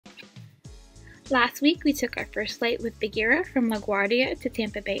Last week, we took our first flight with Bagheera from LaGuardia to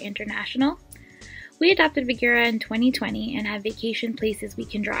Tampa Bay International. We adopted Bagheera in 2020 and have vacation places we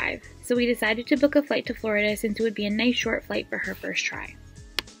can drive, so we decided to book a flight to Florida since it would be a nice short flight for her first try.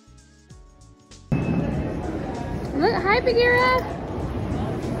 Look, hi Bagheera!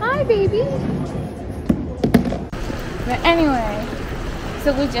 Hi baby! But anyway,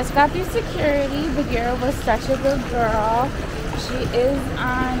 so we just got through security. Bagheera was such a good girl. She is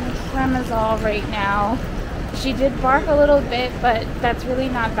on Tremazole right now. She did bark a little bit, but that's really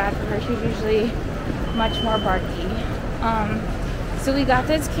not bad for her. She's usually much more barky. So we got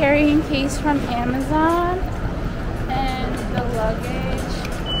this carrying case from Amazon and the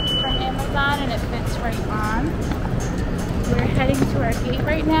luggage from Amazon, and it fits right on. We're heading to our gate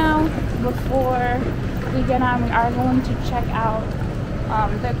right now. Before we get on, we are going to check out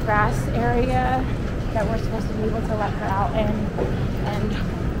the grass area that we're supposed to be able to let her out in, and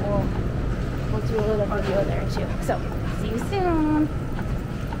we'll do a little video there too. So, see you soon.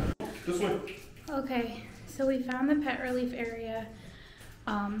 This way. Okay, so we found the pet relief area.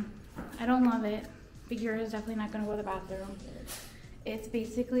 I don't love it. Bagheera is definitely not gonna go to the bathroom. It's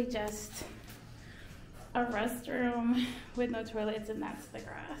basically just a restroom with no toilets, and that's the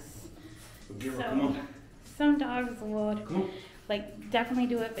grass. Bagheera, so, come on. some dogs would definitely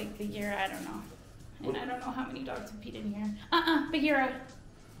do it, but Bagheera, I don't know. And I don't know how many dogs have peed in here. Bagheera.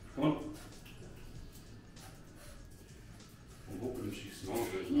 Come on. I'm hoping she smells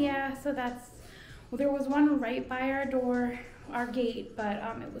it. Yeah, so that's, well, there was one right by our door, our gate, but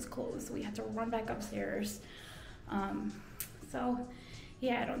it was closed, so we had to run back upstairs. So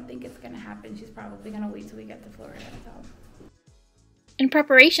yeah, I don't think it's gonna happen. She's probably gonna wait till we get to Florida. So. In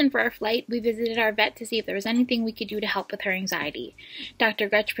preparation for our flight, we visited our vet to see if there was anything we could do to help with her anxiety. Dr.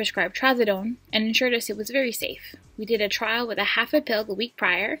 Gretsch prescribed trazodone and assured us it was very safe. We did a trial with a half a pill the week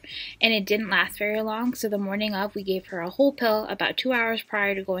prior, and it didn't last very long, so the morning of, we gave her a whole pill about 2 hours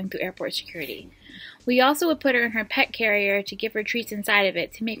prior to going through airport security. We also would put her in her pet carrier to give her treats inside of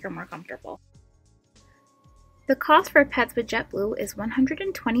it to make her more comfortable. The cost for pets with JetBlue is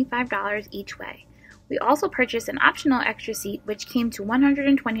 $125 each way. We also purchased an optional extra seat, which came to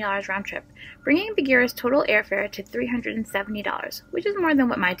 $120 round trip, bringing Bagheera's total airfare to $370, which is more than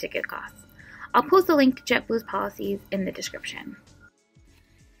what my ticket costs. I'll post a link to JetBlue's policies in the description.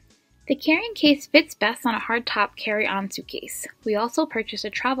 The carrying case fits best on a hardtop carry-on suitcase. We also purchased a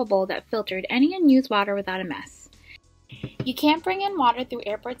travel bowl that filtered any unused water without a mess. You can't bring in water through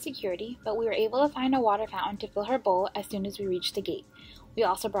airport security, but we were able to find a water fountain to fill her bowl as soon as we reached the gate. We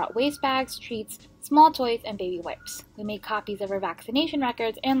also brought waste bags, treats, small toys, and baby wipes. We made copies of her vaccination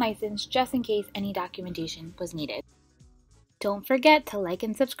records and license just in case any documentation was needed. Don't forget to like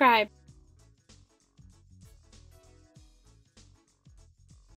and subscribe.